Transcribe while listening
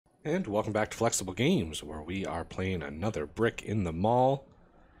And welcome back to Flexible Games, where we are playing another brick in the mall.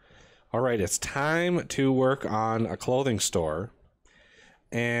 Alright, it's time to work on a clothing store.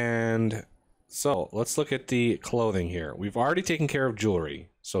 And so, let's look at the clothing here. We've already taken care of jewelry.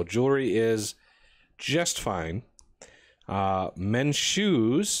 So jewelry is just fine. Men's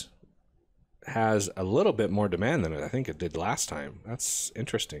shoes has a little bit more demand than I think it did last time. That's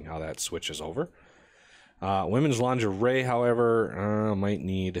interesting how that switches over. Women's lingerie, however, might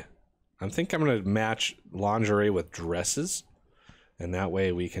need... I think I'm going to match lingerie with dresses, and that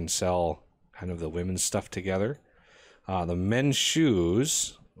way we can sell kind of the women's stuff together. The men's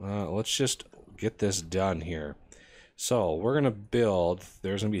shoes, let's just get this done here. So we're going to build...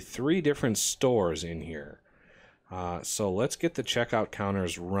 There's going to be 3 different stores in here. So let's get the checkout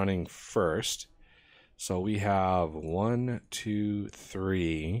counters running first. So we have 1, 2,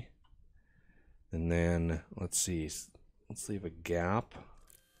 3... And then, let's see, let's leave a gap.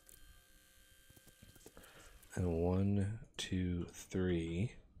 And 1, 2,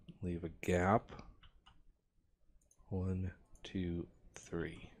 3. Leave a gap. 1, 2,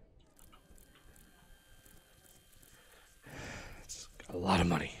 3. It's got a lot of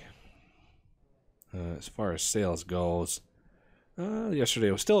money. As far as sales goes, yesterday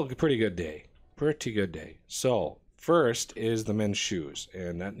was still a pretty good day. Pretty good day. So, first is the men's shoes,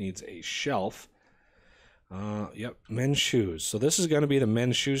 and that needs a shelf. Yep, men's shoes. So this is going to be the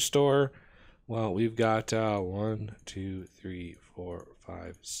men's shoe store. Well, we've got 1, 2, 3, 4,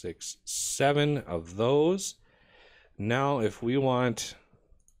 5, 6, 7 of those. Now, if we want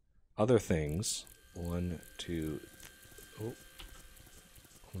other things, 1, 2, oh,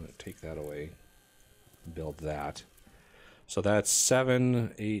 I'm going to take that away, build that. So that's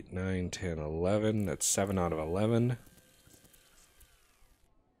 7, 8, 9, 10, 11. That's 7 out of 11.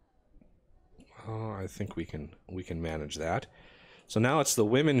 Oh, I think we can manage that. So now it's the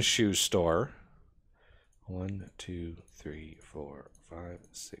women's shoe store. 1, 2, 3, 4, 5,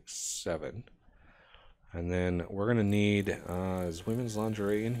 6, 7. And then we're gonna need is women's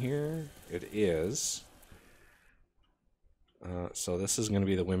lingerie in here? It is. So this is gonna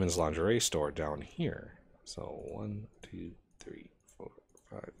be the women's lingerie store down here. So 1, 2, 3, 4,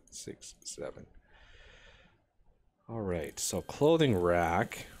 5, 6, 7. All right. So clothing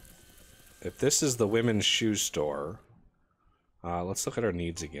rack. If this is the women's shoe store, let's look at our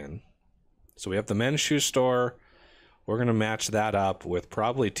needs again. So we have the men's shoe store. We're going to match that up with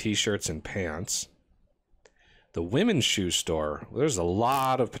probably t-shirts and pants. The women's shoe store, there's a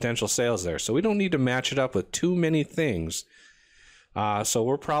lot of potential sales there, so we don't need to match it up with too many things. So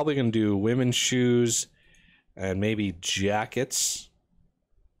we're probably going to do women's shoes and maybe jackets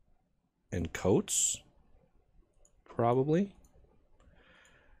and coats, probably.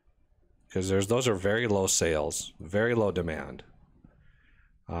 Because those are very low sales, very low demand.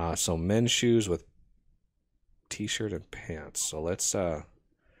 So men's shoes with t-shirt and pants. So let's, I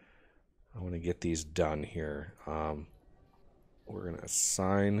want to get these done here. We're going to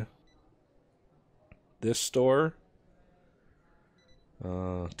assign this store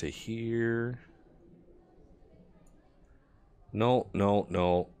to here.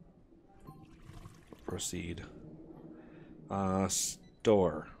 No. Proceed.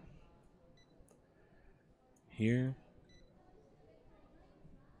 Store. Here,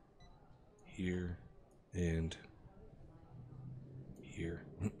 and here.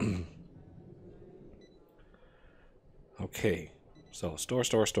 Okay, so store.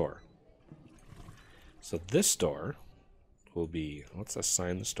 So this store will be, let's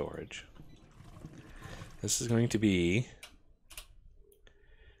assign the storage. This is going to be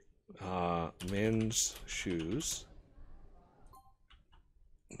men's shoes.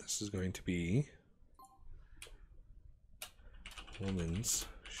 This is going to be women's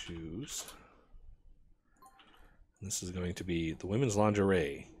shoes. This is going to be the women's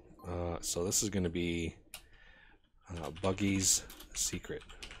lingerie. So this is going to be Buggy's Secret.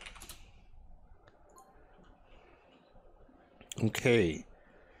 Okay,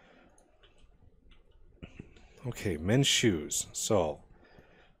 men's shoes. So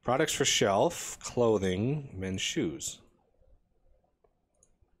products for shelf, clothing, men's shoes.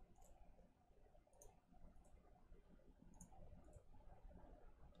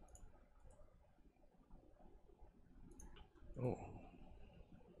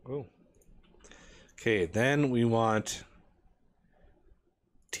 Oh. Okay, then we want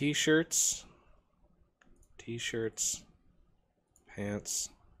t-shirts, pants.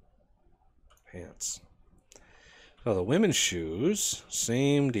 So the women's shoes,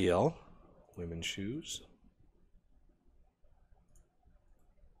 same deal. Women's shoes.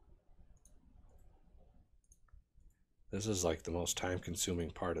 This is like the most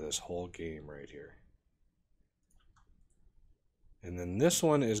time-consuming part of this whole game right here. And then this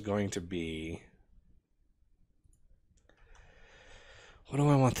one is going to be... What do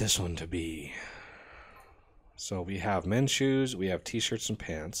I want this one to be? So we have men's shoes, we have t-shirts and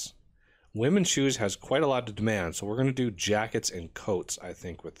pants. Women's shoes has quite a lot of demand, so we're going to do jackets and coats, I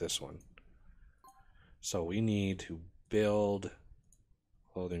think, with this one. So we need to build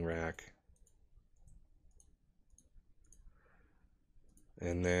clothing rack.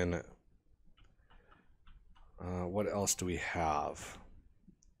 And then what else do we have?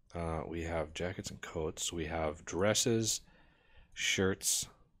 We have jackets and coats. We have dresses, shirts,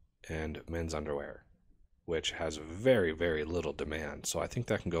 and men's underwear, which has very, very little demand. So I think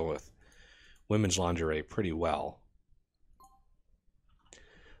that can go with women's lingerie pretty well.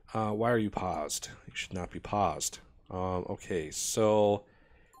 Why are you paused? You should not be paused. Okay, so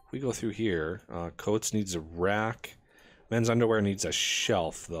if we go through here, coats needs a rack. Men's underwear needs a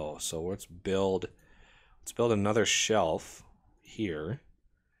shelf, though. So let's build another shelf here,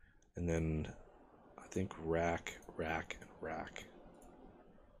 and then I think rack.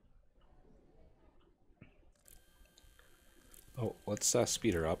 Oh, let's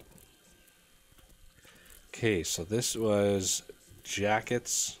speed her up. Okay, so this was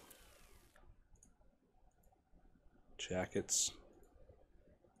jackets,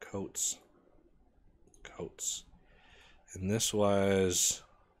 coats, and this was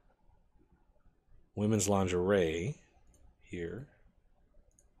women's lingerie here.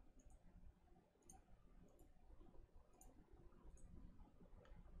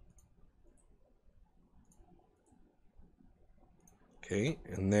 Okay,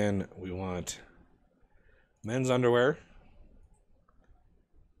 and then we want men's underwear,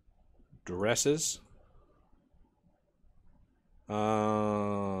 dresses,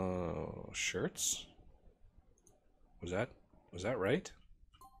 shirts. Was that right?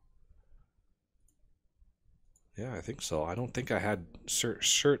 Yeah, I think so. I don't think I had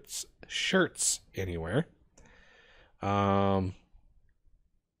shirts anywhere. And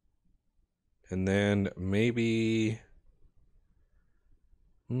then maybe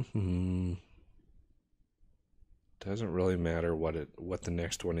doesn't really matter what the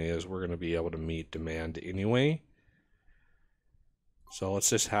next one is. We're going to be able to meet demand anyway. So let's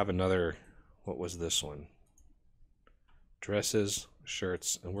just have another. What was this one? Dresses,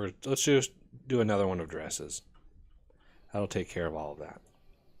 shirts, and let's just do another one of dresses. That'll take care of all of that.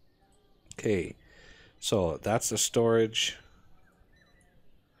 Okay, so that's the storage.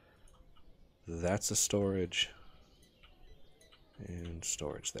 That's the storage. And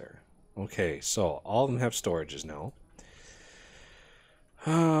storage there. Okay, so all of them have storages now.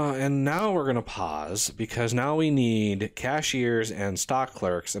 And now we're gonna pause because now we need cashiers and stock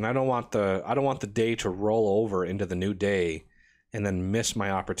clerks, and I don't want the day to roll over into the new day and then miss my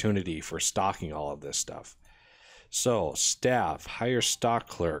opportunity for stocking all of this stuff. So staff, hire stock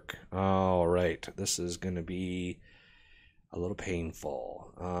clerk. All right, this is gonna be a little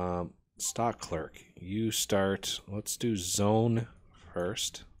painful. Stock clerk, you start. Let's do zone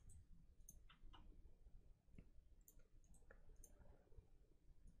first.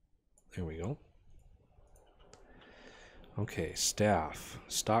 There we go. Okay, staff.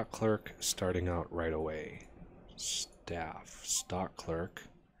 Stock clerk starting out right away. Staff. Stock clerk.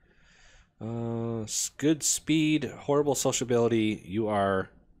 Good speed, horrible sociability. You are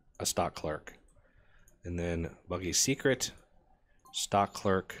a stock clerk. And then buggy secret. Stock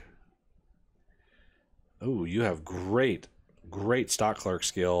clerk. Oh, you have great stock clerk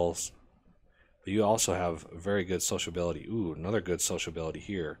skills. But you also have very good sociability. Ooh, another good sociability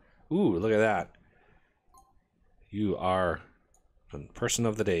here. Ooh, look at that. You are a person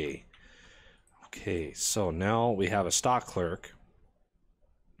of the day. Okay, so now we have a stock clerk.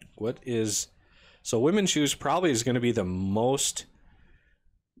 So women's shoes probably is going to be the most,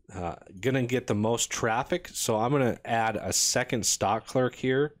 going to get the most traffic. So I'm going to add a second stock clerk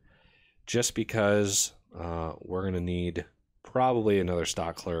here just because we're going to need probably another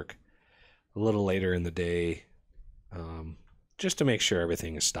stock clerk a little later in the day. Just to make sure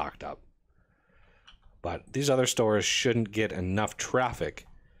everything is stocked up. But these other stores shouldn't get enough traffic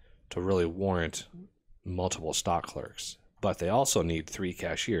to really warrant multiple stock clerks. But they also need 3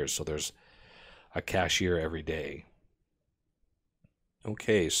 cashiers, so there's a cashier every day.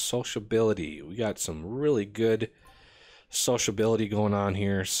 Okay, sociability. We got some really good sociability going on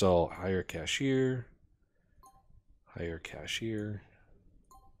here. So hire cashier,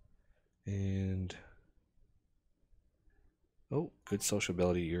 and oh, good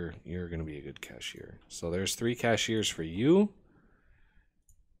sociability. You're going to be a good cashier. So there's 3 cashiers for you.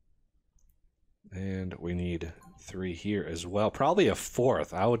 And we need 3 here as well. Probably a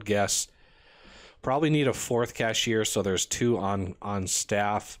fourth. I would guess probably need a fourth cashier, so there's 2 on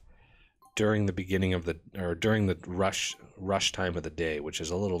staff during the beginning of during the rush time of the day, which is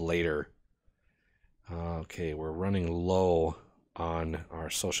a little later. Okay, we're running low on our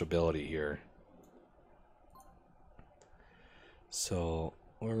sociability here. So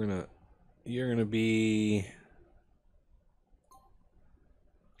you're gonna be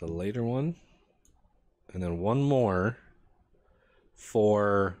the later one, and then one more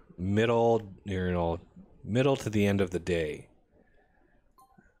for middle to the end of the day.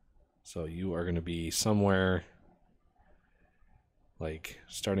 So you are gonna be somewhere like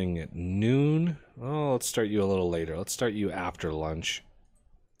starting at noon. Oh, let's start you a little later. Let's start you after lunch.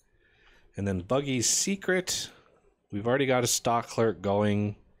 And then Buggy's secret. We've already got a stock clerk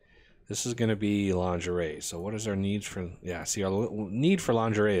going. This is going to be lingerie. So what is our needs for... Yeah, see, our need for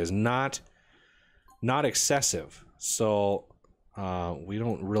lingerie is not excessive. So we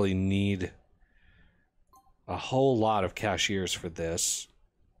don't really need a whole lot of cashiers for this.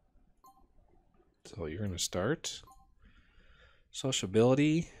 So you're going to start.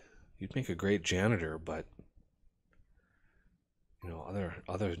 Sociability. You'd make a great janitor, but you know,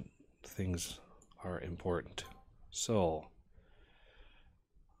 other things are important. So,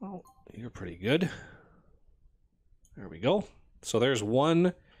 oh, you're pretty good. There we go. So there's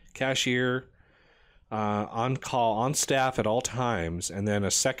one cashier on call, on staff at all times, and then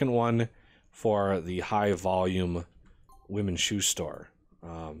a second one for the high volume women's shoe store.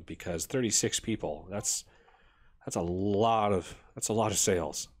 Because 36 people, that's a lot of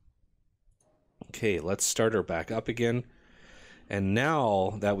sales. Okay, let's start her back up again. And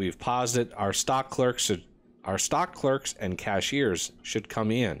now that we've paused it, our stock clerks and cashiers should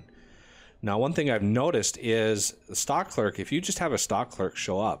come in. Now, one thing I've noticed is the stock clerk, if you just have a stock clerk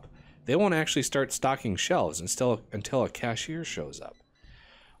show up, they won't actually start stocking shelves until a cashier shows up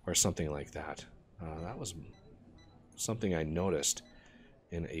or something like that. That was something I noticed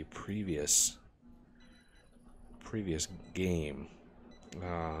in a previous game.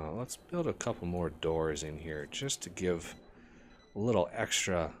 Let's build a couple more doors in here just to give a little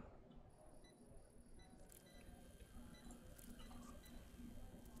extra.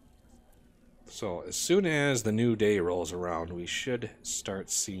 So as soon as the new day rolls around, we should start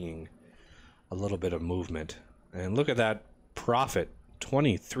seeing a little bit of movement. And look at that profit,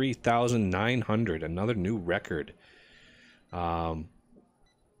 23,900, another new record.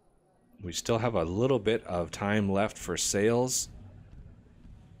 We still have a little bit of time left for sales.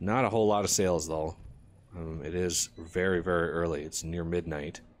 Not a whole lot of sales though. It is very, very early. It's near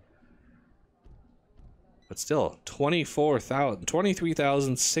midnight. But still,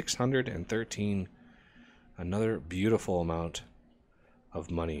 23,613. Another beautiful amount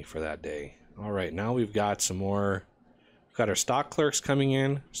of money for that day. All right, now we've got some more. We've got our stock clerks coming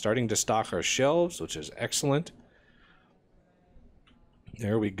in, starting to stock our shelves, which is excellent.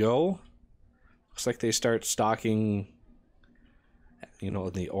 There we go. Looks like they start stocking, you know,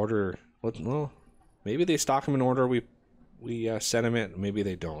 in the order. Well, maybe they stock them in order we set them in. Maybe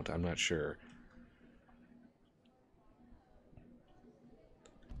they don't. I'm not sure.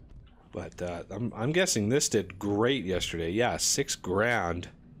 But I'm guessing this did great yesterday. Yeah, $6,000,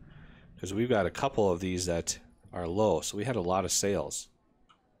 because we've got a couple of these that are low, so we had a lot of sales.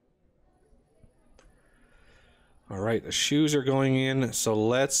 All right, the shoes are going in, so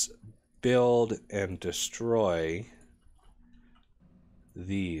let's build and destroy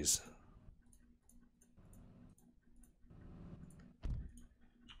these.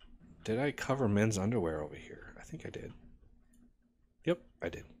 Did I cover men's underwear over here? I think I did. Yep, I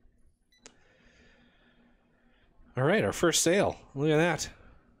did. All right, our first sale. Look at that.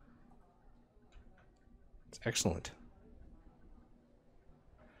 It's excellent.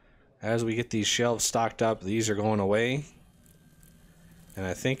 As we get these shelves stocked up, these are going away. And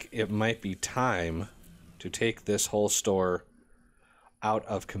I think it might be time to take this whole store out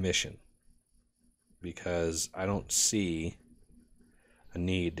of commission, because I don't see a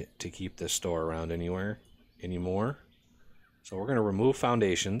need to keep this store around anymore. So we're going to remove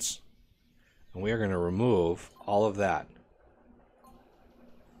foundations, and we are going to remove all of that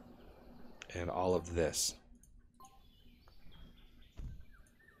and all of this.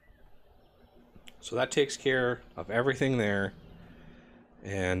 So that takes care of everything there.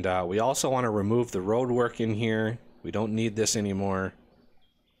 And we also want to remove the road work in here. We don't need this anymore.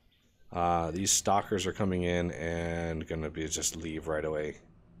 These stalkers are coming in and going to be just leave right away.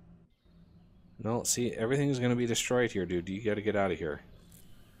 No, see, everything's going to be destroyed here, dude. You got to get out of here.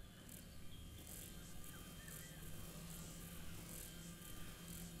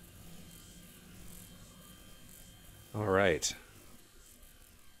 All right.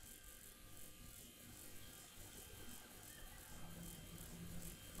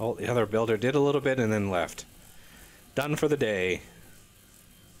 Oh, the other builder did a little bit and then left. Done for the day.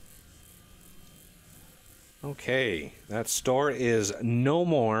 Okay, that store is no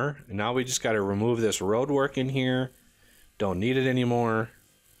more. Now we just got to remove this road work in here. Don't need it anymore.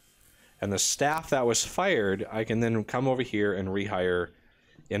 And the staff that was fired, I can then come over here and rehire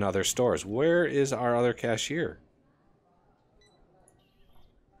in other stores. Where is our other cashier?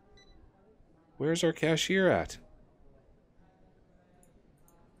 Where's our cashier at?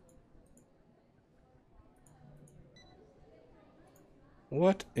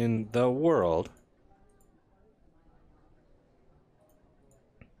 What in the world?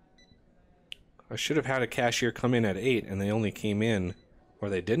 I should have had a cashier come in at 8 and they only came in, or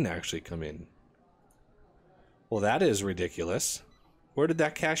they didn't actually come in. Well, that is ridiculous. Where did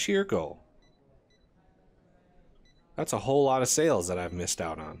that cashier go? That's a whole lot of sales that I've missed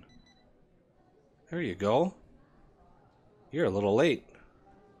out on. There you go. You're a little late.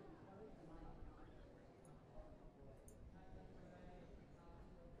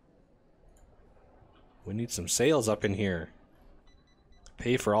 We need some sales up in here.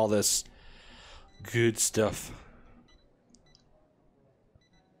 Pay for all this good stuff.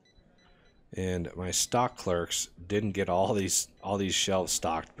 And my stock clerks didn't get all these shelves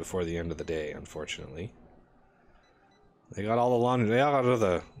stocked before the end of the day, unfortunately. They got all the laundry, they got all of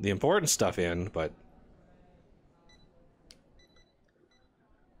the important stuff in, but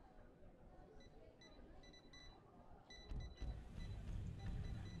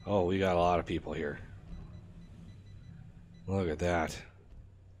oh, we got a lot of people here. Look at that.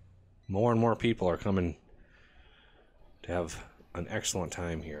 More and more people are coming to have an excellent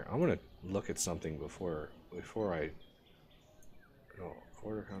time here. I'm gonna look at something before I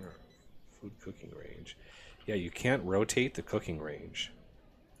quarter counter food cooking range. Yeah, you can't rotate the cooking range.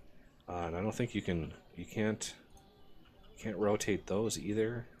 And I don't think you can't rotate those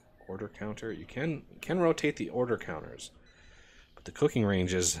either. Order counter. You can rotate the order counters. But the cooking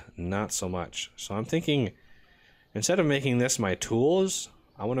range is not so much. So I'm thinking, instead of making this my tools,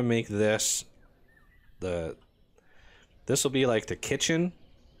 I want to make this this will be like the kitchen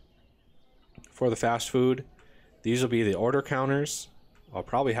for the fast food. These will be the order counters. I'll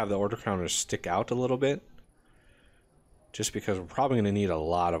probably have the order counters stick out a little bit, just because we're probably going to need a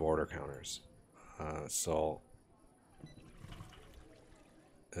lot of order counters. So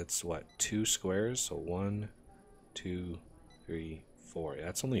it's what, 2 squares? So 1, 2, 3, 4.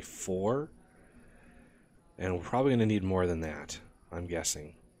 That's only 4. And we're probably going to need more than that, I'm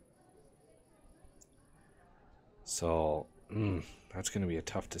guessing. So, that's going to be a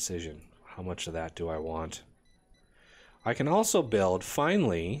tough decision. How much of that do I want? I can also build,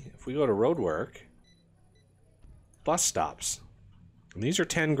 finally, if we go to roadwork, bus stops. And these are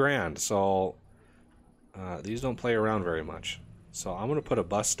 10 grand, so these don't play around very much. So I'm going to put a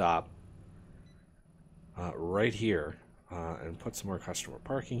bus stop right here and put some more customer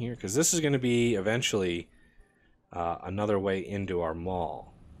parking here, because this is going to be eventually another way into our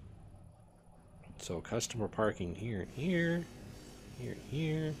mall. So customer parking here, here, here,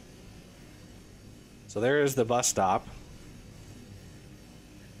 here. So there is the bus stop.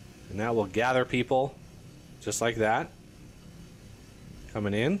 And that will gather people just like that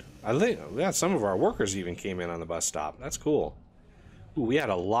coming in. I think some of our workers even came in on the bus stop. That's cool. Ooh, we had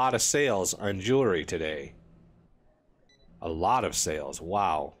a lot of sales on jewelry today. A lot of sales.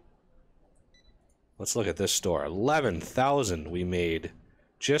 Wow. Let's look at this store. 11,000 we made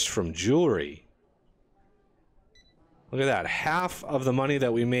just from jewelry. Look at that. Half of the money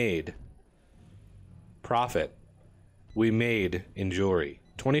that we made, profit, we made in jewelry.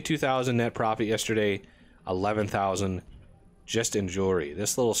 22,000 net profit yesterday, 11,000 just in jewelry.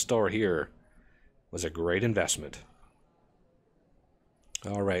 This little store here was a great investment.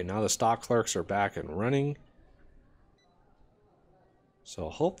 All right, now the stock clerks are back and running. So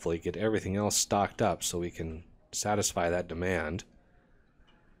hopefully get everything else stocked up so we can satisfy that demand.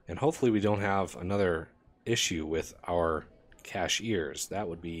 And hopefully we don't have another issue with our cashiers. That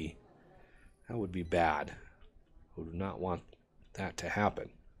would be bad. We do not want that to happen.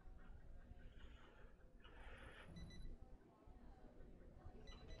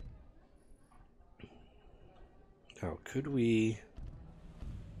 Now, could we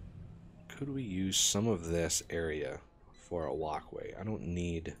use some of this area for a walkway? I don't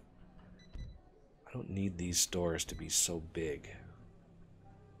need these stores to be so big.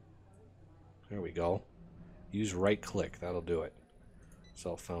 There we go. Use right click, that'll do it.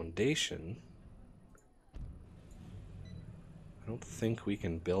 So foundation, I don't think we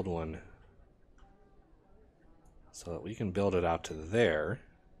can build one so that we can build it out to there.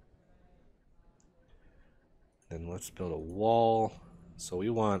 Then let's build a wall. So we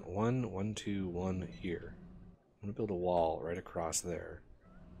want 1, 1, 2, 1 here. I'm going to build a wall right across there.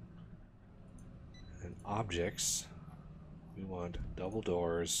 And objects, we want double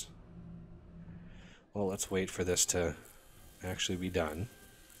doors. Well, let's wait for this to actually be done.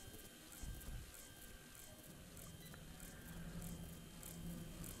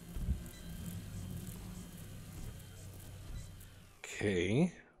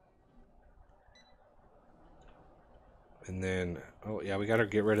 Okay. And then, oh yeah, we gotta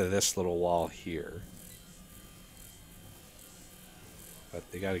get rid of this little wall here. But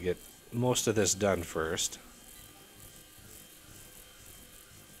they gotta get most of this done first.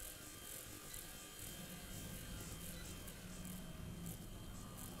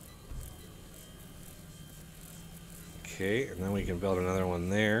 Okay, and then we can build another one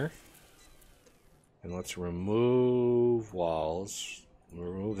there. And let's remove walls.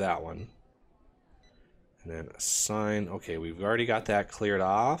 Remove that one. And then assign. Okay, we've already got that cleared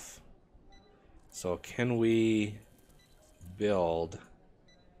off. So can we build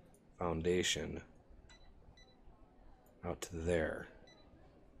foundation out to there?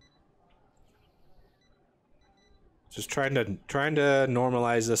 Just trying to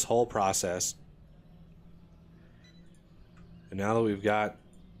normalize this whole process. And now that we've got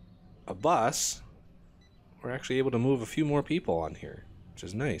a bus, we're actually able to move a few more people on here, which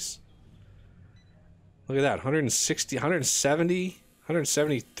is nice. Look at that, 160, 170,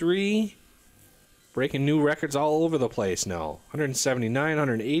 173. Breaking new records all over the place now. 179,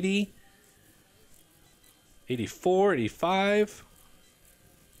 180, 84, 85.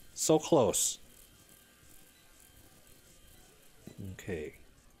 So close. Okay.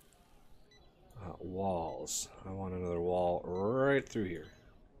 Walls. I want another wall right through here.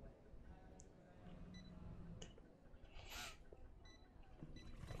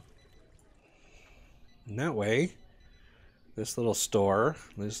 And that way, this little store,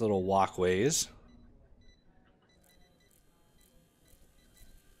 these little walkways,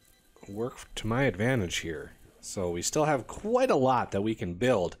 work to my advantage here. So we still have quite a lot that we can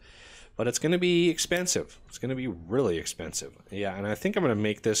build, but it's going to be expensive. It's going to be really expensive. Yeah, and I think I'm going to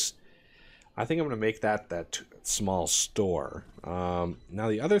make this, I think I'm going to make that small store. Now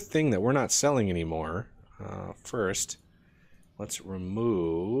the other thing that we're not selling anymore, first, let's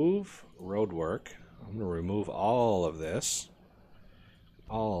remove road work. I'm going to remove all of this.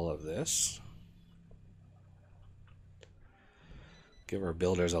 All of this. Give our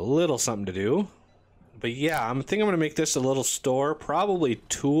builders a little something to do. But yeah, I think I'm going to make this a little store. Probably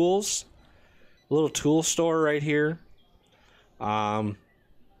tools. A little tool store right here.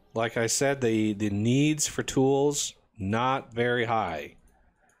 Like I said, the needs for tools, not very high.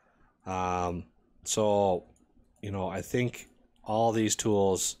 So, you know, I think all these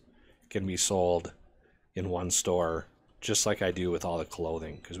tools can be sold in one store, just like I do with all the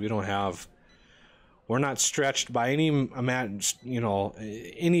clothing, because we're not stretched by any amount, you know,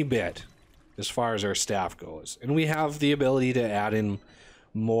 any bit as far as our staff goes, and we have the ability to add in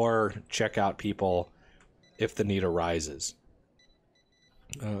more checkout people if the need arises.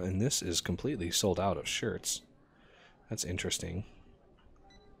 And this is completely sold out of shirts. That's interesting.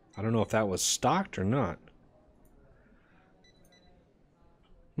 I don't know if that was stocked or not.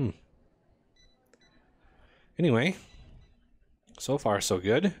 Anyway, so far so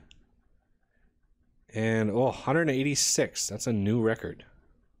good. And 186. That's a new record.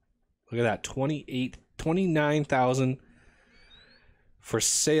 Look at that, 29,000 for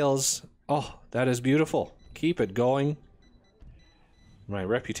sales. Oh, that is beautiful. Keep it going. My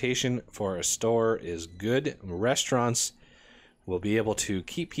reputation for a store is good. Restaurants will be able to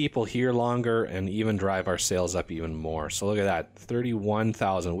keep people here longer and even drive our sales up even more. So look at that,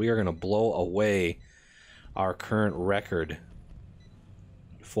 31,000. We are going to blow away our current record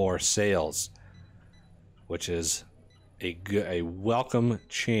for sales, which is a welcome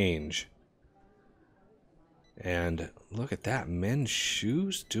change. And look at that, men's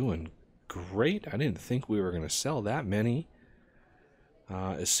shoes doing great. I didn't think we were going to sell that many.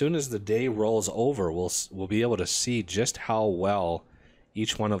 As soon as the day rolls over, we'll be able to see just how well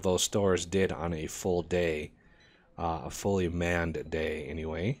each one of those stores did on a full day, a fully manned day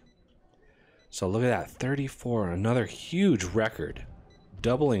anyway. So look at that, 34, another huge record,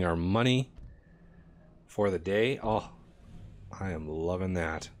 doubling our money for the day. Oh, I am loving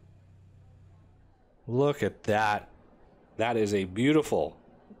that. Look at that. That is a beautiful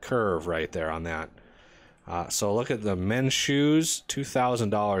curve right there on that. So look at the men's shoes,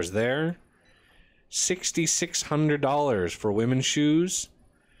 $2,000 there. $6,600 for women's shoes,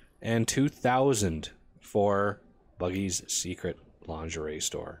 and $2,000 for Buggy's Secret Lingerie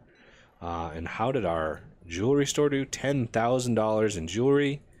Store. And how did our jewelry store do? $10,000 in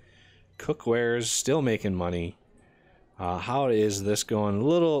jewelry. Cookwares still making money. How is this going?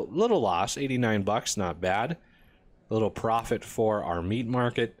 Little loss, $89, not bad. Little profit for our meat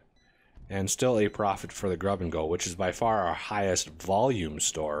market, and still a profit for the Grub and Go, which is by far our highest volume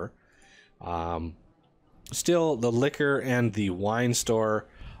store. Still, the liquor and the wine store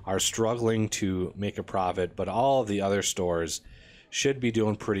are struggling to make a profit, but all of the other stores should be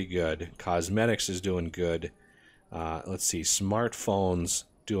doing pretty good. Cosmetics is doing good. Let's see, smartphones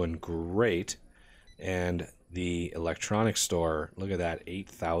doing great, and the electronics store, look at that,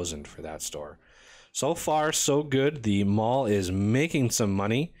 $8,000 for that store. So far, so good. The mall is making some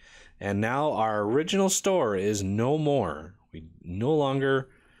money, and now our original store is no more. We no longer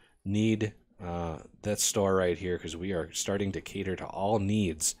need that store right here because we are starting to cater to all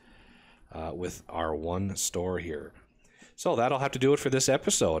needs with our one store here. So that'll have to do it for this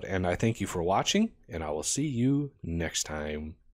episode, and I thank you for watching, and I will see you next time.